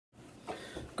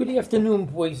Good afternoon,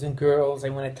 boys and girls. I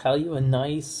want to tell you a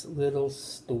nice little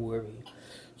story.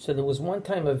 So there was one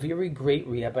time a very great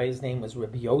rabbi. His name was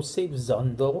Rabbi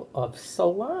Zundel of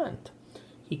Salant.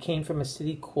 He came from a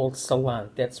city called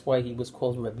Salant. That's why he was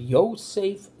called Rabbi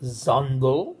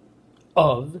Zundel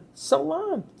of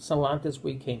Salant. Salant is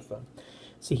where he came from.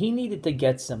 So he needed to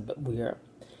get somewhere.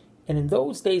 And in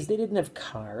those days, they didn't have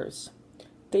cars.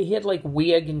 They had like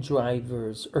wagon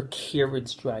drivers or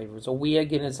carriage drivers. A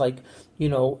wagon is like,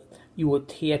 you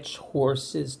attach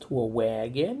horses to a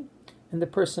wagon and the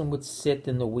person would sit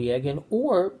in the wagon,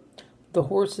 or the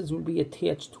horses would be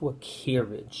attached to a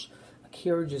carriage. A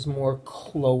carriage is more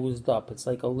closed up. It's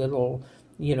like a little,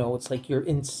 it's like you're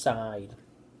inside.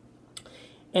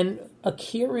 And a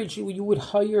carriage, you would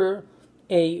hire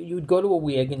you would go to a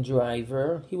wagon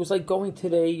driver. He was like going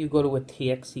today, you go to a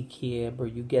taxi cab or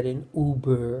you get an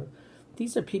Uber.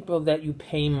 These are people that you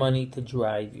pay money to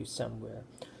drive you somewhere.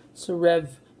 So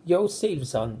Rabbi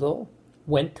Zundel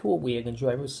went to a wagon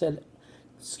driver, said,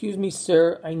 "Excuse me,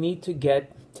 sir, I need to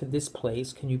get to this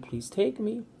place. Can you please take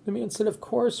me?" The man said, "Of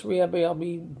course, Rabbi, I'll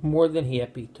be more than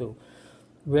happy to."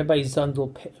 Rabbi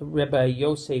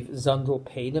Yosef Zundel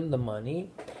paid him the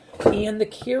money. And the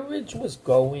carriage was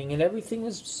going, and everything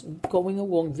was going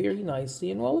along very nicely.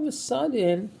 And all of a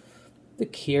sudden, the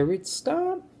carriage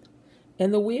stopped.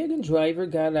 And the wagon driver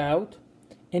got out,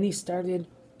 and he started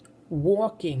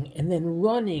walking and then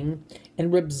running.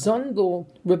 And Rabbi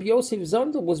Yosef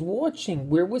Zundel was watching.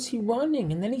 Where was he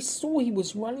running? And then he saw he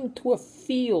was running to a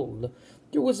field.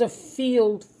 There was a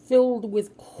field filled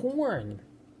with corn.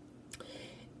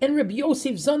 And Rabbi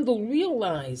Yosef Zundel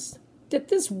realized that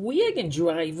this wagon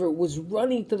driver was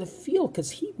running to the field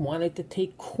because he wanted to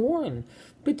take corn.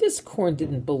 But this corn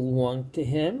didn't belong to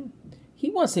him. He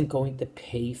wasn't going to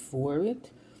pay for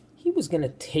it. He was going to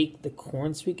take the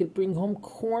corn so he could bring home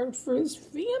corn for his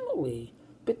family.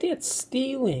 But that's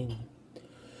stealing.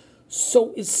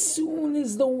 So as soon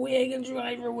as the wagon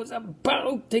driver was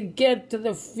about to get to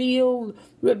the field,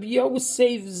 Rabbi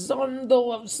Yosef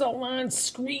Zundel of Salant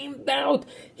screamed out,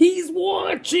 "He's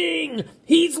watching!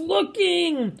 He's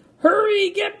looking!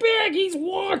 Hurry, get back! He's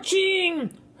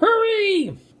watching!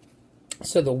 Hurry!"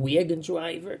 So the wagon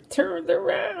driver turned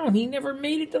around. He never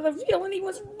made it to the field, and he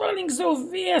was running so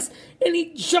fast, and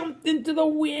he jumped into the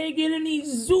wagon, and he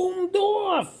zoomed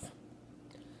off.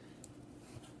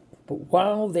 But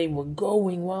while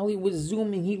he was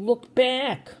zooming, he looked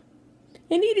back,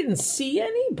 and he didn't see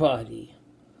anybody.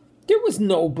 There was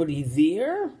nobody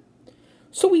there.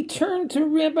 So he turned to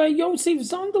Rabbi Yosef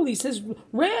Zundel. He says,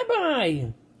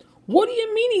 "Rabbi, what do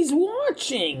you mean he's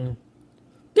watching?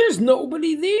 There's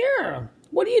nobody there.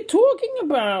 What are you talking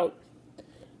about?"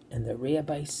 And the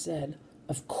rabbi said,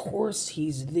 "Of course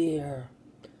he's there.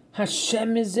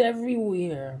 Hashem is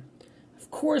everywhere. Of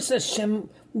course Hashem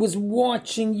was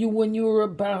watching you when you were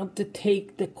about to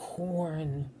take the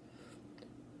corn.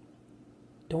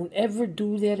 Don't ever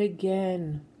do that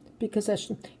again, because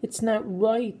Hashem, it's not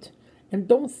right. And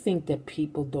don't think that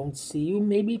people don't see you.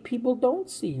 Maybe people don't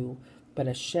see you, but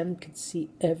Hashem can see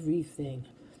everything.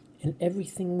 And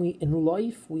everything in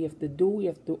life we have to do, we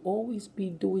have to always be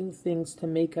doing things to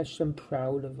make Hashem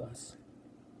proud of us."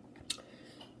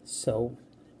 So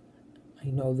I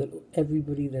know that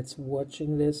everybody that's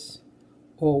watching this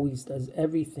always does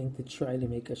everything to try to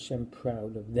make Hashem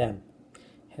proud of them.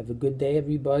 Have a good day,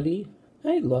 everybody.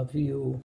 I love you.